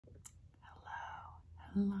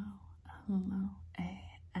Hello, hello,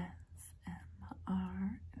 ASMR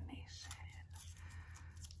Nation.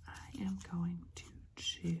 I am going to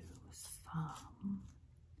chew some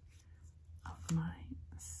of my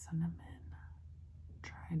cinnamon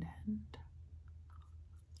Trident.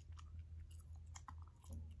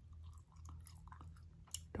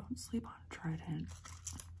 Don't sleep on Trident.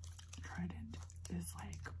 Trident is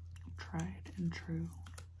like tried and true.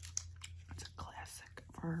 It's a classic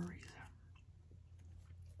for a reason.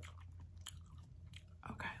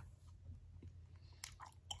 Okay.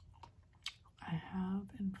 I have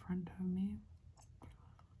in front of me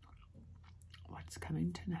what's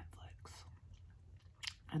coming to Netflix.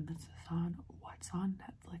 And this is on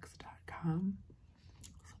whatsonnetflix.com.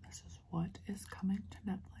 So this is what is coming to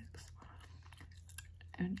Netflix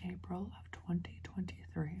in April of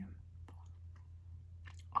 2023.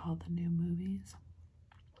 All the new movies,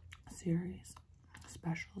 series,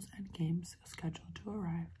 specials, and games scheduled to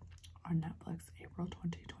arrive on Netflix April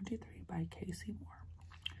 2023 by Casey Moore.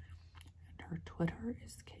 And her Twitter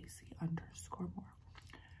is Casey_Moore.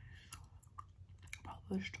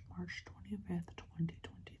 Published March 25th,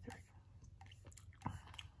 2023.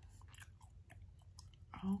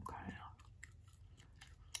 Okay.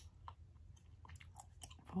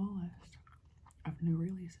 Full list of new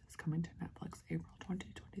releases coming to Netflix April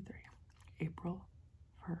 2023. April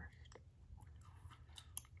 1st.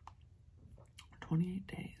 28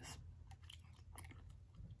 Days.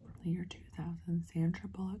 From the year 2000, Sandra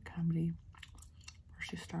Bullock comedy where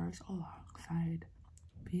she stars alongside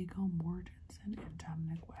Viggo Mortensen and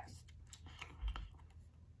Dominic West.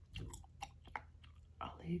 A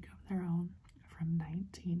League of Their Own from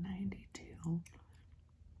 1992.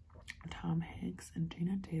 Tom Hanks and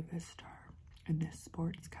Gina Davis star in this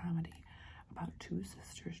sports comedy about two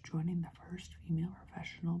sisters joining the first female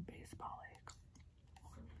professional baseball league.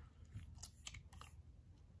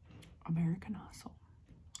 American Hustle,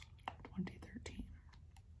 2013.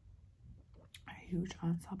 A huge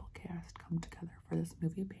ensemble cast come together for this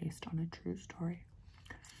movie based on a true story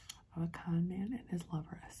of a con man and his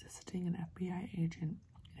lover assisting an FBI agent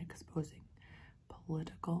in exposing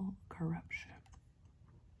political corruption.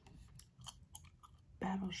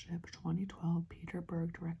 Battleship, 2012, Peter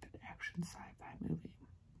Berg directed action sci-fi movie.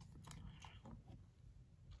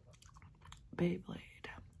 Beyblade,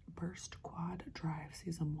 Burst Quad Drive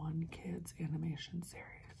Season 1 Kids Animation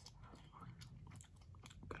Series.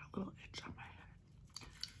 Got a little itch on my head.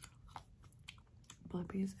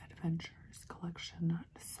 Blippi's Adventures Collection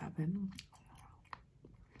 7.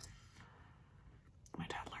 My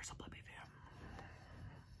toddler's a Blippi fan.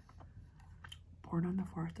 Born on the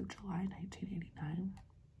 4th of July, 1989.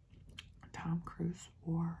 Tom Cruise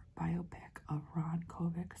war biopic of Ron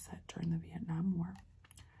Kovic set during the Vietnam War.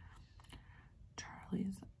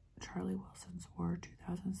 Charlie Wilson's War,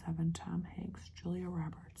 2007. Tom Hanks, Julia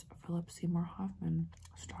Roberts, Philip Seymour Hoffman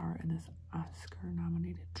star in this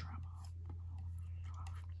Oscar-nominated drama.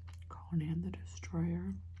 Conan the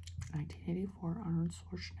Destroyer, 1984. Arnold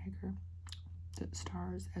Schwarzenegger that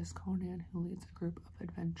stars as Conan, who leads a group of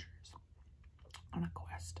adventurers on a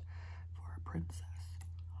quest for a princess.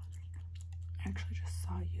 I actually just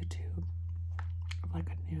saw YouTube of like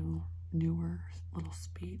a newer little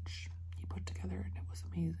speech he put together, and it was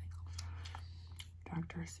amazing.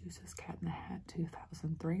 Dr. Seuss's Cat in the Hat,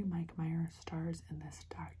 2003. Mike Myers stars in this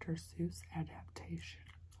Dr. Seuss adaptation.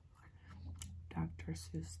 Dr.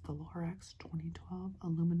 Seuss The Lorax, 2012.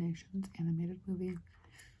 Illuminations animated movie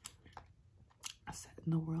set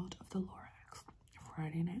in the world of the Lorax.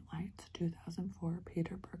 Friday Night Lights, 2004.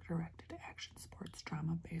 Peter Berg directed action sports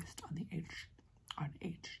drama based on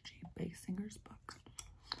H.G. Basinger's book.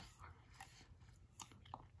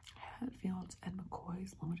 Hatfields and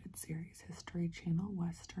McCoy's limited series History Channel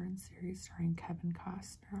Western series starring Kevin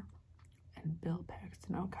Costner and Bill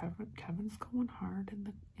Paxton. Oh, Kevin's going hard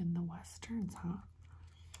in the westerns, huh?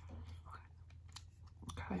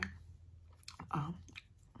 Okay.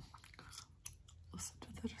 Listen to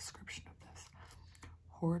the description of this.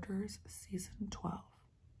 Hoarders Season 12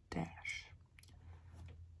 dash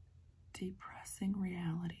depressing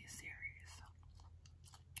reality series.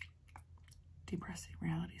 Depressing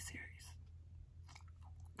reality series.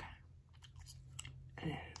 Okay. It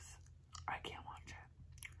is. I can't watch it.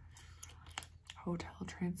 Hotel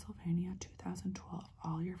Transylvania, 2012.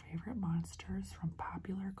 All your favorite monsters from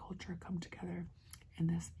popular culture come together in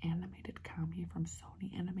this animated comedy from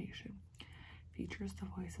Sony Animation. Features the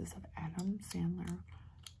voices of Adam Sandler,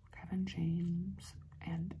 Kevin James,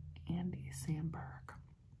 and Andy Samberg.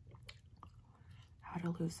 How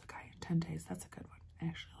to Lose a Guy in 10 Days. That's a good one. I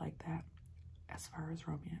actually like that as far as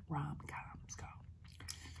rom-coms go.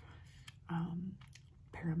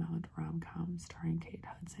 Paramount rom-com starring Kate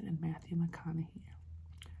Hudson and Matthew McConaughey.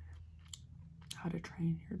 How to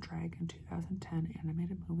Train Your Dragon 2010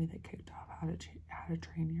 animated movie that kicked off How to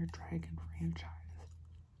Train Your Dragon franchise.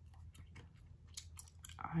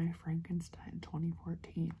 I, Frankenstein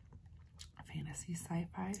 2014 fantasy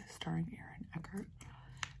sci-fi starring Aaron Eckhart.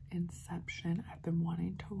 Inception, I've been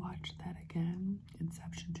wanting to watch that again.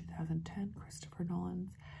 Inception 2010, Christopher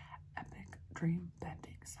Nolan's epic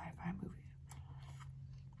dream-bending sci-fi movie.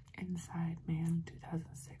 Inside Man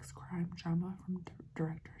 2006 crime drama from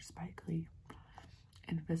director Spike Lee.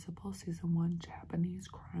 Invisible Season 1 Japanese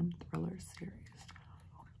crime thriller series.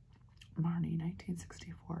 Marnie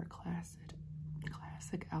 1964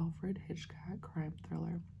 classic Alfred Hitchcock crime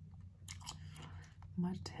thriller.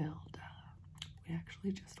 Matilda. We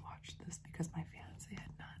actually just watched this because my fiance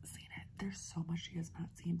had not seen it. There's so much she has not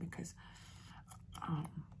seen because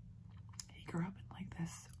he grew up in like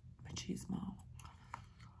this machismo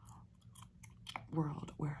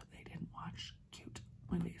world where they didn't watch cute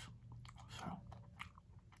movies. So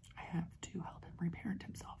I have to help him reparent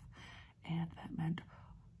himself, and that meant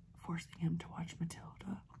forcing him to watch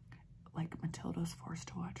Matilda. Like Matilda's forced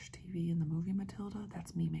to watch TV in the movie Matilda,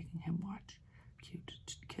 that's me making him watch cute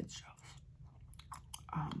kids shows.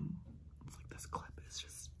 It's like this clip is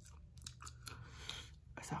just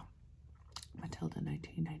so. Matilda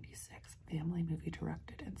 1996 family movie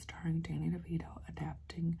directed and starring Danny DeVito,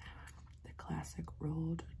 adapting the classic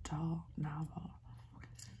Roald Dahl novel.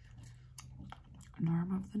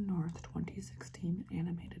 Norm of the North 2016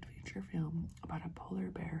 animated feature film about a polar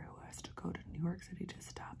bear who has to go to New York City to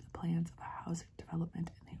stop the plans of a housing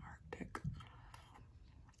development in the Arctic.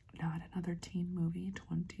 Not Another Teen Movie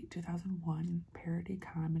 2001 parody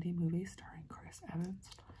comedy movie starring Chris Evans.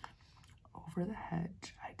 Over the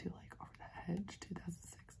Hedge, I do like Over the Hedge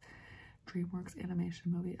 2006 DreamWorks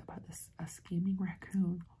animation movie about a scheming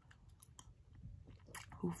raccoon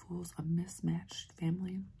who fools a mismatched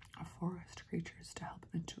family of forest creatures to help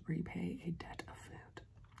them to repay a debt of food.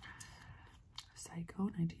 Psycho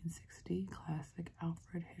 1960 classic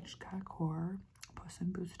Alfred Hitchcock horror. Puss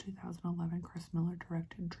in Boots 2011 Chris Miller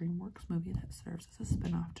directed DreamWorks movie that serves as a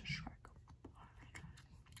spin-off to Shrek.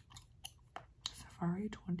 Safari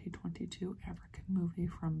 2022 African movie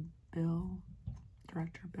from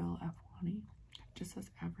director Bill Afwani. It just says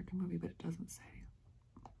African movie, but it doesn't say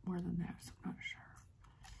more than that, so I'm not sure.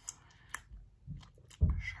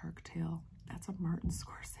 Shark Tale, that's a Martin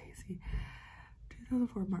Scorsese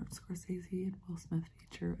 2004 Martin Scorsese and Will Smith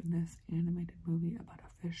feature in this animated movie about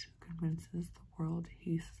a fish who convinces the world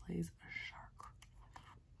he slays a shark.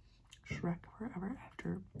 Shrek Forever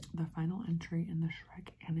After, the final entry in the Shrek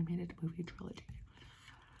animated movie trilogy.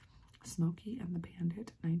 Smokey and the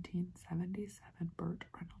Bandit 1977 Burt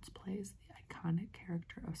Reynolds plays the iconic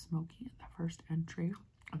character of Smokey in the first entry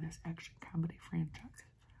of this action comedy franchise.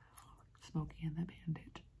 Smokey and the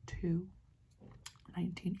Bandit 2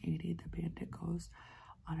 1980 The Bandit goes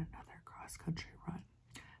on another cross-country run.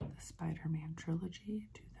 The Spider-Man trilogy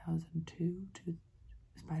 2002 to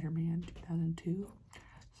Spider-Man 2002,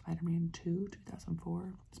 Spider-Man 2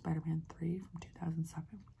 2004, Spider-Man 3 from 2007,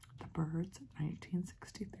 The Birds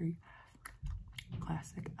 1963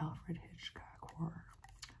 classic Alfred Hitchcock horror.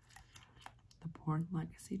 The Bourne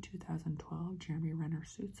Legacy 2012 Jeremy Renner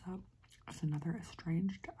suits up as another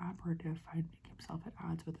estranged operative finding himself at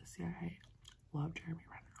odds with the CIA. Love Jeremy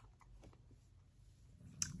Renner.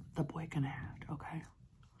 The Boy Can Act, okay.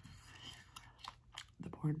 The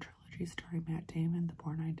Bourne trilogy starring Matt Damon, The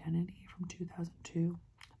Bourne Identity from 2002,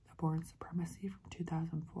 The Bourne Supremacy from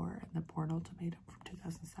 2004, and The Bourne Ultimatum from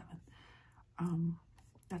 2007.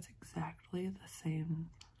 That's exactly the same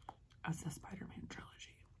as the Spider-Man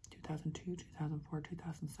trilogy, 2002, 2004,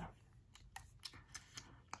 2007.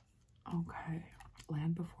 Okay,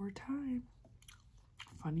 Land Before Time.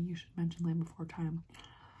 Funny you should mention Land Before Time.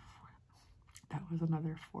 That was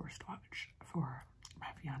another forced watch for my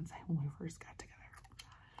fiance when we first got together.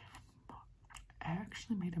 I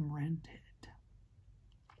actually made him rent it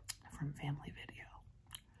from Family Video.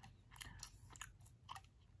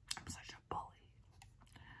 I'm such a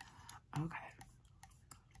bully. Okay.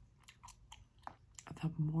 The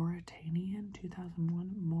Mauritanian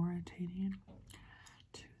 2001 Mauritanian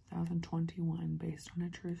 2021 based on a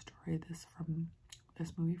true story.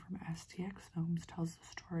 This movie from STX Films tells the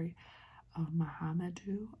story of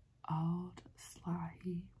Mohamedou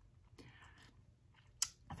Al-Slahi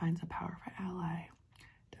finds a powerful ally,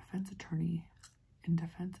 defense attorney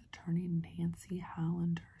Nancy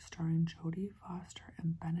Hollander, starring Jodie Foster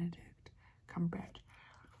and Benedict Cumberbatch.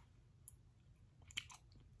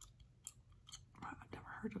 I've never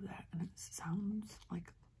heard of that, and it sounds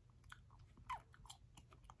like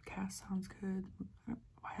sounds good.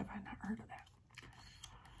 Why have I not heard of that?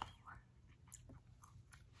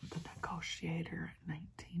 The Negotiator,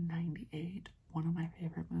 1998. One of my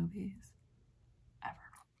favorite movies ever.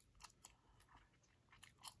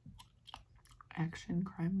 Action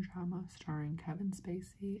crime drama starring Kevin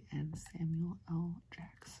Spacey and Samuel L.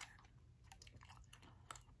 Jackson.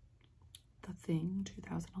 The Thing,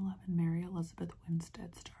 2011. Mary Elizabeth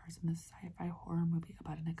Winstead stars in this sci-fi horror movie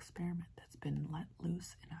about an experiment that's been let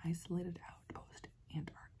loose in an isolated outpost in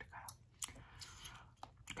Antarctica.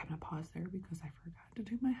 I'm gonna pause there because I forgot to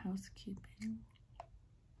do my housekeeping.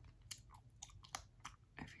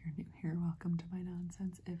 If you're new here, welcome to my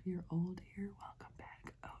nonsense. If you're old here, welcome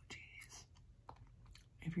back. Oh geez.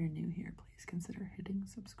 If you're new here, please consider hitting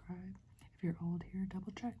subscribe. If you're old here,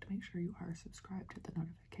 double check to make sure you are subscribed. Hit the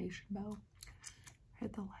notification bell.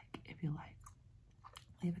 Hit the like if you like.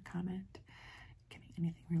 Leave a comment. It can be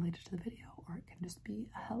anything related to the video, or it can just be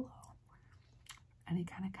a hello. Any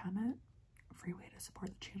kind of comment. Free way to support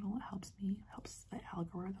the channel. It helps me, helps the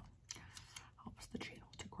algorithm, helps the channel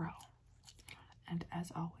to grow. And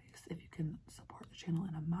as always, if you can support the channel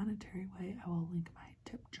in a monetary way, I will link my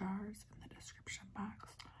tip jars in the description box.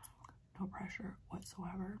 No pressure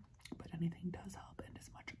whatsoever, but anything does help and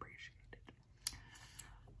is much appreciated.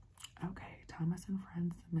 Okay, Thomas and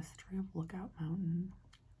Friends, The Mystery of Lookout Mountain.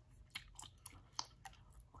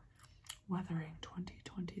 Weathering,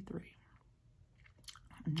 2023.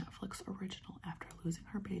 Netflix original. After losing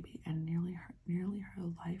her baby and nearly her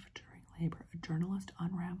life during labor, a journalist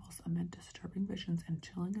unravels amid disturbing visions and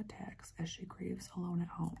chilling attacks as she grieves alone at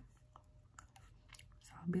home.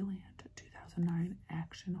 Zombieland, 2009.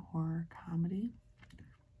 Action horror comedy.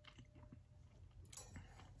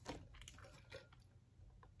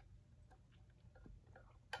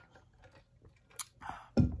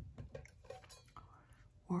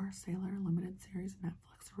 War Sailor limited series,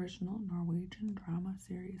 Netflix original Norwegian drama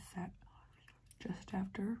series set just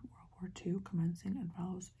after World War II commencing and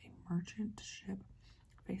follows a merchant ship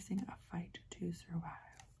facing a fight to survive.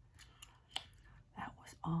 That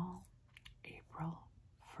was all April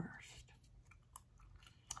 1st.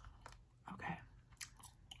 Okay.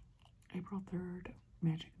 April 3rd,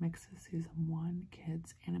 Magic Mixes Season 1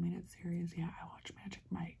 Kids Animated Series. Yeah, I watch Magic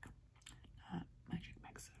Mike, not Magic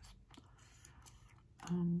Mixes.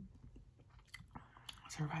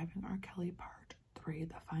 Surviving R. Kelly Part 3,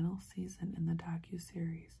 the final season in the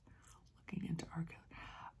docu-series looking into R. Kelly.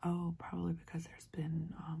 Oh, probably because there's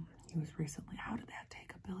been, he was recently, how did that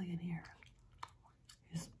take 1 billion years?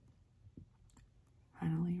 He's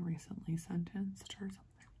finally recently sentenced or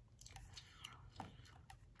something.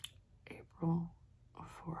 April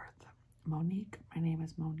 4th, Monique, My Name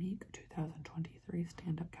is Monique, 2023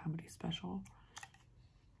 stand-up comedy special.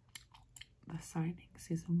 The Signing,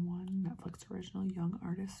 Season 1, Netflix original. Young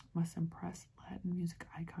artists must impress Latin music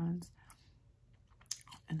icons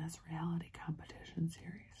in this reality competition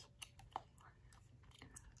series.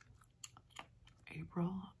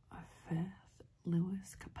 April 5th,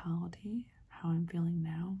 Lewis Capaldi, How I'm Feeling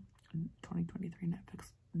Now, 2023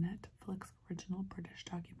 Netflix original British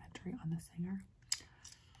documentary on the singer.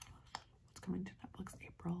 What's coming to Netflix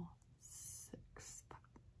April 6th?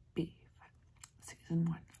 Beef, Season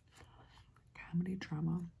 1. Comedy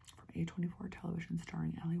drama from A24 Television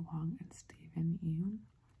starring Ali Wong and Stephen Yeun.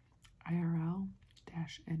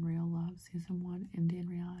 IRL-In Real Love Season 1 Indian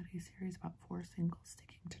reality series about 4 singles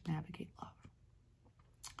seeking to navigate love.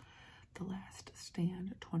 The Last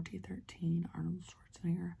Stand, 2013. Arnold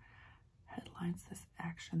Schwarzenegger headlines this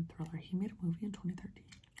action thriller. He made a movie in 2013.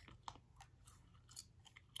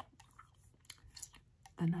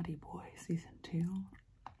 The Nutty Boy Season 2.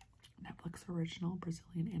 Netflix original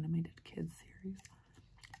Brazilian animated kids series.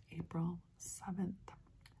 April 7th,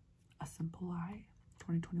 A Simple Lie,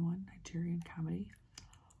 2021 Nigerian comedy.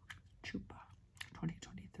 Chupa,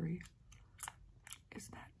 2023. Is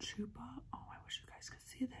that Chupa? Oh, I wish you guys could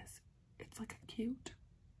see this. It's like a cute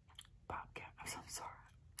bobcat of some sort.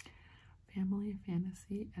 Family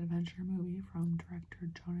fantasy adventure movie from director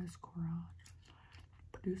Jonas Cuarón,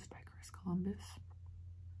 produced by Chris Columbus.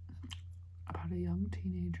 About a young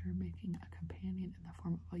teenager making a companion in the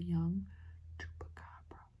form of a young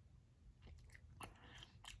chupacabra.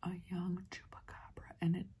 A young chupacabra,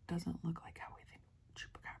 and it doesn't look like how we think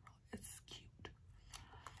chupacabra. It's cute.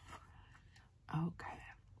 Okay.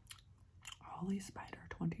 Holy Spider,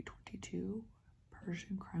 2022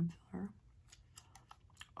 Persian crime thriller.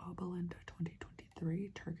 Obelinda,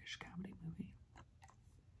 2023 Turkish comedy movie.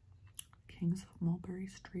 Kings of Mulberry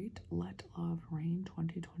Street, Let Love Reign,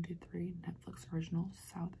 2023 Netflix original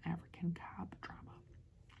South African cop drama.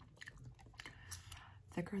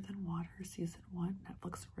 Thicker Than Water, Season 1,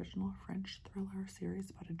 Netflix original French thriller series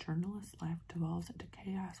about a journalist's life devolves into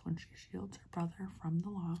chaos when she shields her brother from the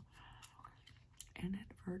law,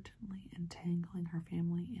 inadvertently entangling her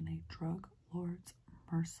family in a drug lord's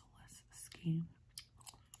merciless scheme.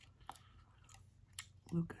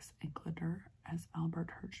 Lucas Inklander as Albert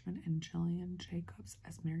Hirschman and Gillian Jacobs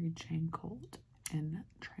as Mary Jane Colt in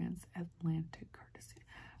Transatlantic Courtesy.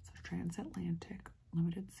 So Transatlantic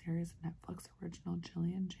limited series Netflix original.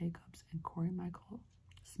 Gillian Jacobs and Corey Michael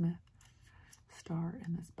Smith star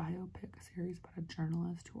in this biopic series about a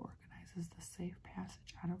journalist who organizes the safe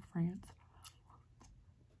passage out of France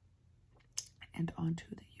and onto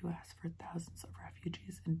the U.S. for thousands of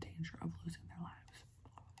refugees in danger of losing their lives.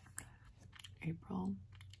 April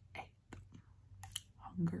 8th,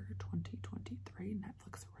 Hunger 2023,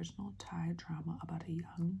 Netflix original Thai drama about a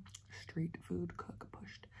young street food cook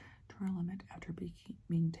pushed to her limit after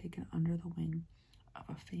being taken under the wing of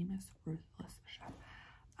a famous, ruthless chef.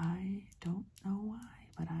 I don't know why,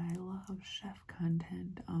 but I love chef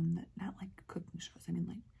content, not like cooking shows, I mean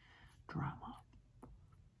like drama.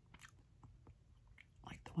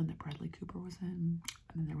 Like the one that Bradley Cooper was in,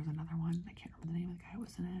 and then there was another one, I can't remember the name of the guy who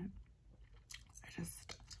was in it.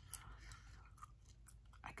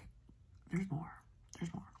 There's more.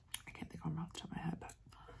 I can't think of them off the top of my head, but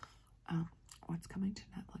what's coming to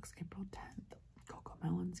Netflix April 10th? Coco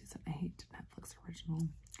Melon Season 8, Netflix original.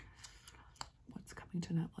 What's coming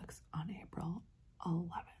to Netflix on April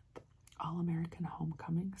 11th? All American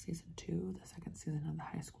Homecoming Season 2, the second season of the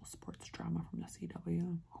high school sports drama from the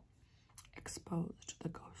CW. Exposed, the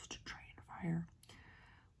Ghost Train Fire.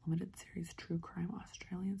 Limited series true crime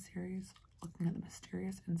Australian series looking at the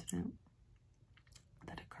mysterious incident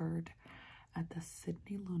that occurred at the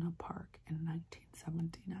Sydney Luna Park in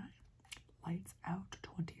 1979. Lights Out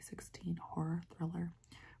 2016 horror thriller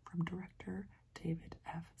from director David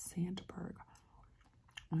F. Sandberg.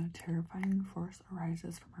 When a terrifying force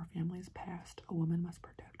arises from her family's past, a woman must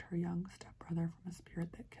protect her young stepbrother from a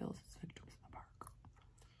spirit that kills its victims in the park.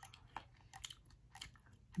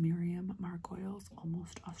 Miriam Margolyes,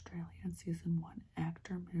 Almost Australian Season 1.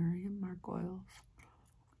 Actor Miriam Margolyes,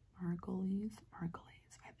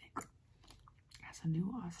 I think, has a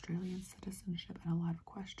new Australian citizenship and a lot of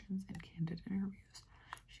questions and candid interviews.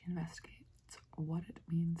 She investigates what it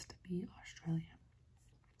means to be Australian.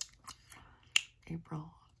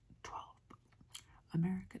 April 12th.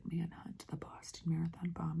 American Manhunt, the Boston Marathon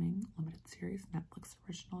bombing limited series, Netflix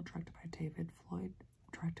original, directed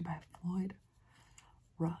by Floyd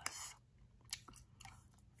Russ.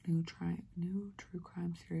 New true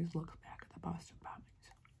crime series looks back at the Boston bombings.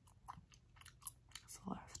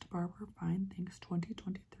 Celeste Barber Fine Things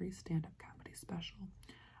 2023 stand-up comedy special.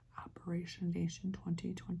 Operation Nation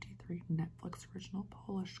 2023 Netflix original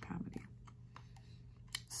Polish comedy.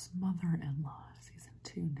 Smother-in-Law Season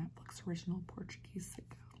 2 Netflix original Portuguese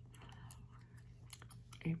sitcom.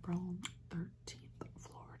 April 13th,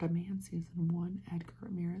 Florida Man Season 1. Edgar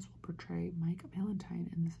Ramirez will portray Mike Valentine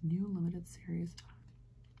in this new limited series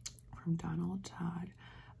from Donald Todd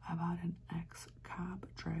about an ex-cop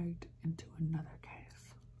dragged into another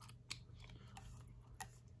case.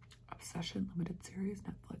 Obsession limited series,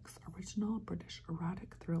 Netflix original British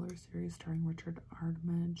erotic thriller series starring Richard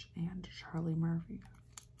Armitage and Charlie Murphy.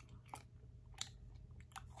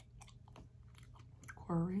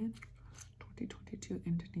 Korean 2022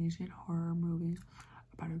 Indonesian horror movie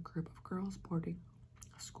about a group of girls boarding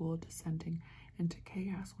a school descending into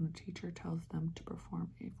chaos when a teacher tells them to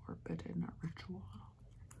perform a forbidden ritual.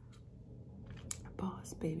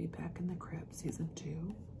 Boss Baby Back in the Crib Season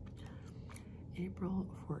 2. April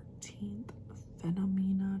 14th,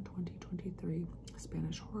 Phenomena 2023,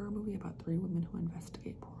 Spanish horror movie about 3 women who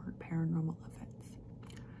investigate paranormal events.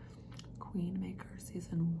 Queenmaker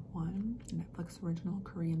Season 1, Netflix original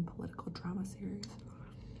Korean political drama series.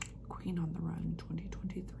 Queen on the Run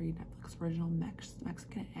 2023, Netflix original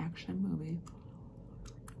Mexican action movie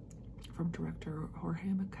from director Jorge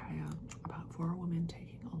Macaya about 4 women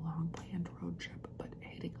taking a long planned road trip but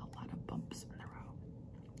hitting a lot of bumps in the road.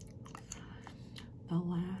 The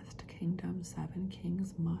Last Kingdom 7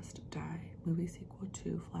 Kings Must Die movie sequel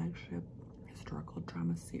to flagship historical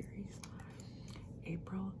drama series.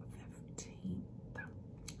 April 15th.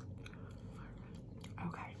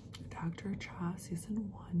 Okay, Dr. Cha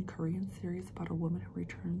Season 1 Korean series about a woman who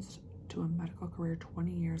returns to a medical career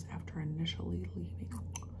 20 years after initially leaving.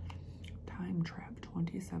 Time Trap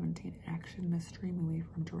 2017 action mystery movie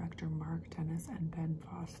from director Mark Dennis and Ben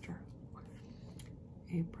Foster.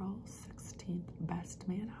 April 16th, Best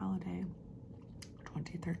Man Holiday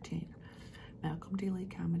 2013. Malcolm D. Lee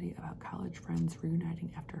comedy about college friends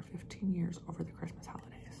reuniting after 15 years over the Christmas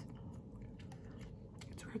holidays.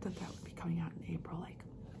 It's weird that that would be coming out in April. Like,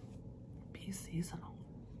 be seasonal.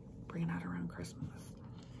 Bring it out around Christmas.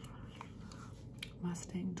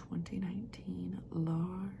 Mustang 2019,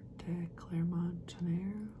 Laure de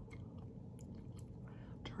Clermont-Tonnerre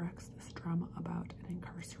directs this drama about an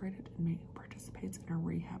incarcerated inmate who participates in a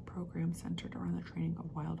rehab program centered around the training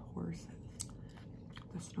of wild horses.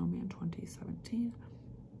 The Snowman 2017,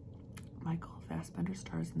 Michael Fassbender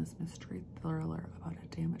stars in this mystery thriller about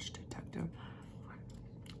a damaged detective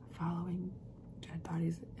following dead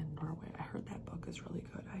bodies in Norway. I heard that book is really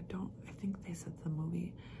good. I think they said the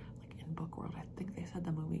movie, like in Book World, I think they said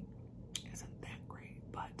the movie isn't that great,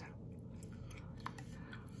 but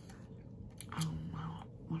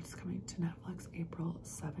what's coming to Netflix April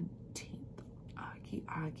 17th? Aki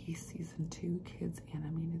Aki Season 2 Kids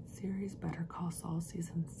Animated Series, Better Call Saul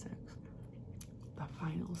Season 6, the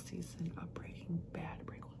final season of Breaking Bad.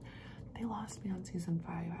 They lost me on Season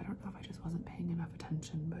 5. I don't know if I just wasn't paying enough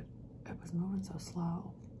attention, but it was moving so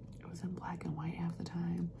slow. It was in black and white half the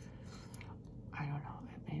time. I don't know.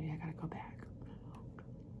 Maybe I gotta go back.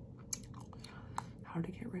 How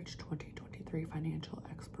to Get Rich 2023 financial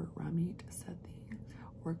expert Ramit Sethi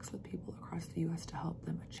works with people across the U.S. to help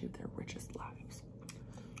them achieve their richest lives.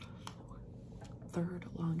 Third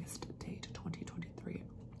Longest Date 2023,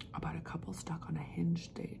 about a couple stuck on a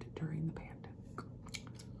Hinge date during the pandemic.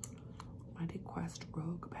 Mighty Quest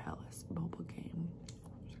Rogue Palace mobile game.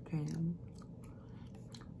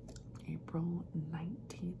 April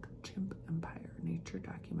 19th, Chimp Empire nature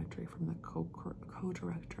documentary from the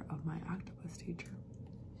co-director of My Octopus Teacher.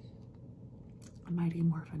 Mighty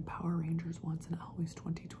Morphin Power Rangers Once and Always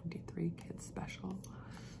 2023 Kids Special,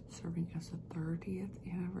 serving as the 30th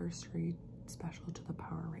anniversary special to the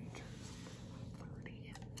Power Rangers.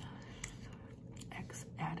 30th.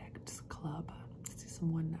 Ex-Addicts Club,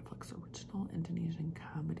 Season 1 Netflix original Indonesian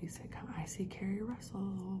comedy sitcom. I see Carrie Russell.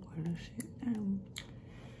 What is she in?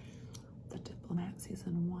 The Diplomat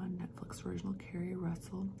Season 1 Netflix original. Carrie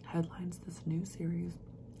Russell headlines this new series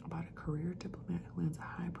about a career diplomat who lands a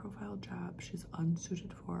high-profile job she's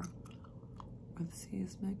unsuited for, with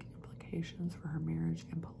seismic implications for her marriage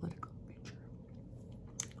and political future.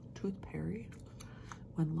 Tooth Fairy,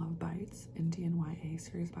 When Love Bites, Indian YA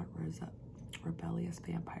series about rebellious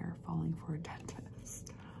vampire falling for a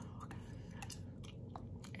dentist.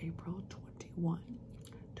 April 21,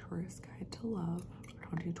 Tourist Guide to Love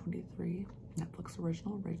 2023, Netflix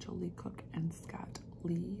original Rachel Lee Cook and Scott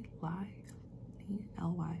Lee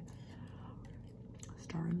L.Y.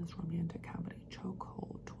 star in this romantic comedy.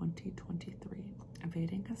 Chokehold 2023,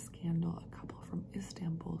 evading a scandal, a couple from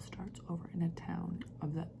Istanbul starts over in a town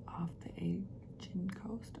off the Aegean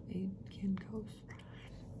coast,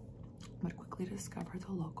 but quickly discover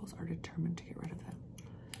the locals are determined to get rid of them.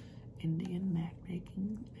 Indian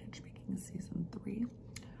Matchmaking Season 3,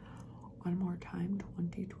 One More Time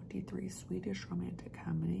 2023 Swedish romantic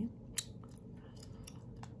comedy.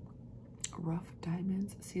 Rough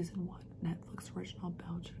Diamonds Season 1 Netflix original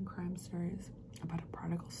Belgian crime series about a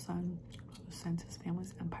prodigal son who sends his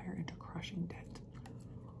family's empire into crushing debt.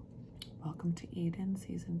 Welcome to Eden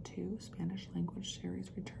Season 2 Spanish language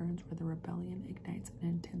series returns where the rebellion ignites an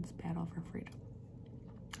intense battle for freedom.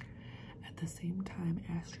 At the same time,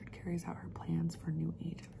 Astrid carries out her plans for New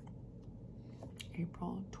Eden.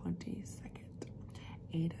 April 22nd,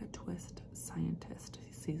 Ada Twist Scientist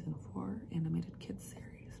Season 4 animated kids series.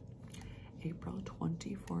 April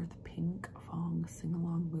 24th, Pink Fong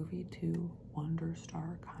Sing-Along Movie 2 Wonder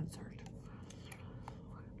Star Concert.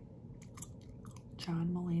 John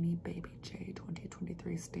Mulaney Baby J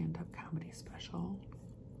 2023 stand-up comedy special.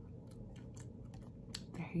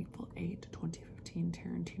 The Hateful Eight 2015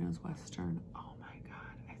 Tarantino's Western. Oh my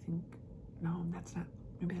god, I think, no, that's not,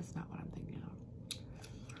 maybe that's not what I'm thinking of.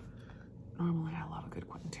 Normally I love a good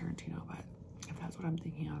Quentin Tarantino, but if that's what I'm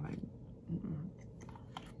thinking of,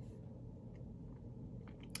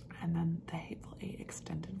 And then The Hateful Eight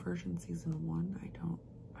extended version Season 1, I don't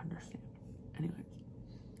understand. Anyways,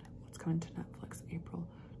 what's coming to Netflix April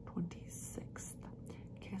 26th?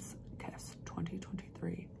 Kiss Kiss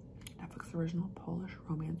 2023, Netflix original Polish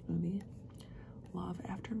romance movie. Love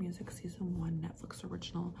After Music Season 1, Netflix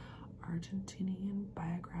original Argentinian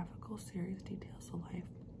biographical series details the life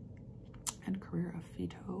and career of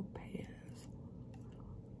Fito Paez.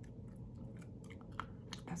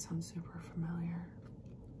 That sounds super familiar,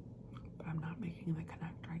 but I'm not making the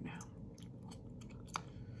connect right now.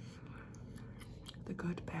 The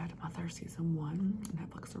Good Bad Mother Season 1,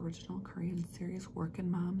 Netflix original Korean series Workin'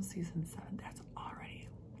 Mom Season 7. That's already,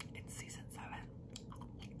 it's Season 7.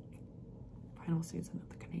 final season of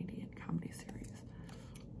the Canadian comedy series.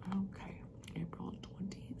 Okay, April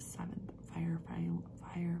 27th,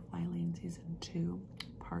 Firefly Lane Season 2,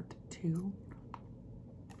 Part 2.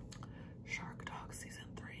 Shark Dog Season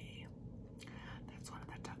 3. That's one of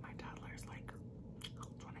my toddler's, like,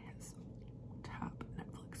 it's one of his top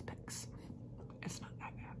Netflix picks. It's not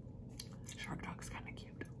that bad. Shark Dog's kind of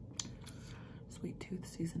cute. Sweet Tooth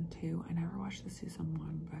Season 2. I never watched the Season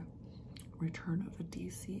 1, but return of a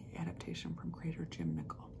DC adaptation from creator Jim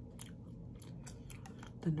Nichol.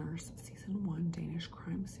 The Nurse Season 1, Danish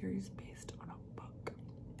crime series based on a book.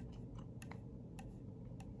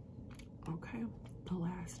 Okay, the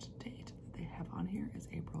last date they have on here is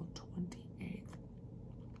April 28th,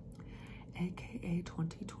 aka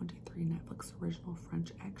 2023 Netflix original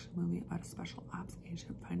French action movie about a special ops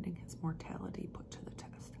agent finding his mortality put to the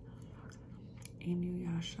test.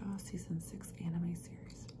 Inuyasha Season 6 anime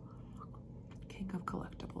series. King of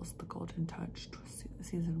Collectibles, The Golden Touch,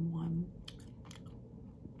 Season 1.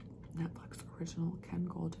 Netflix original. Ken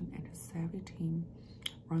Golden and his savvy team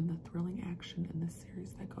run the thrilling action in this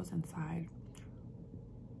series that goes inside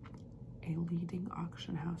a leading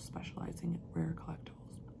auction house specializing in rare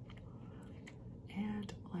collectibles.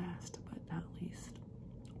 And last but not least,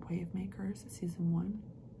 Wavemakers Season 1.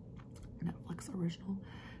 Netflix original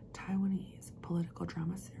Taiwanese political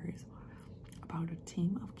drama series about a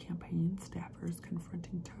team of campaign staffers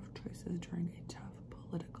confronting tough choices during a tough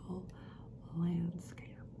political landscape.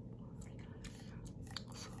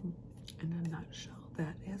 So, in a nutshell,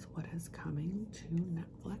 that is what is coming to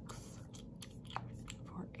Netflix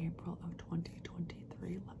for April of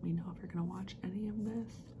 2023. Let me know if you're going to watch any of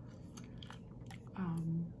this.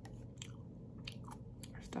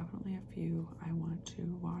 There's definitely a few I want to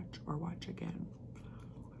watch or watch again.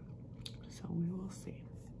 So we will see.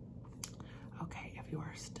 Okay, if you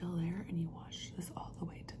are still there and you watched this all the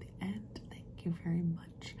way to the end, thank you very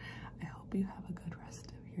much. I hope you have a good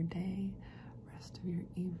rest of your day, rest of your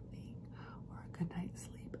evening, or a good night's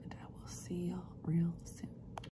sleep, and I will see y'all real soon.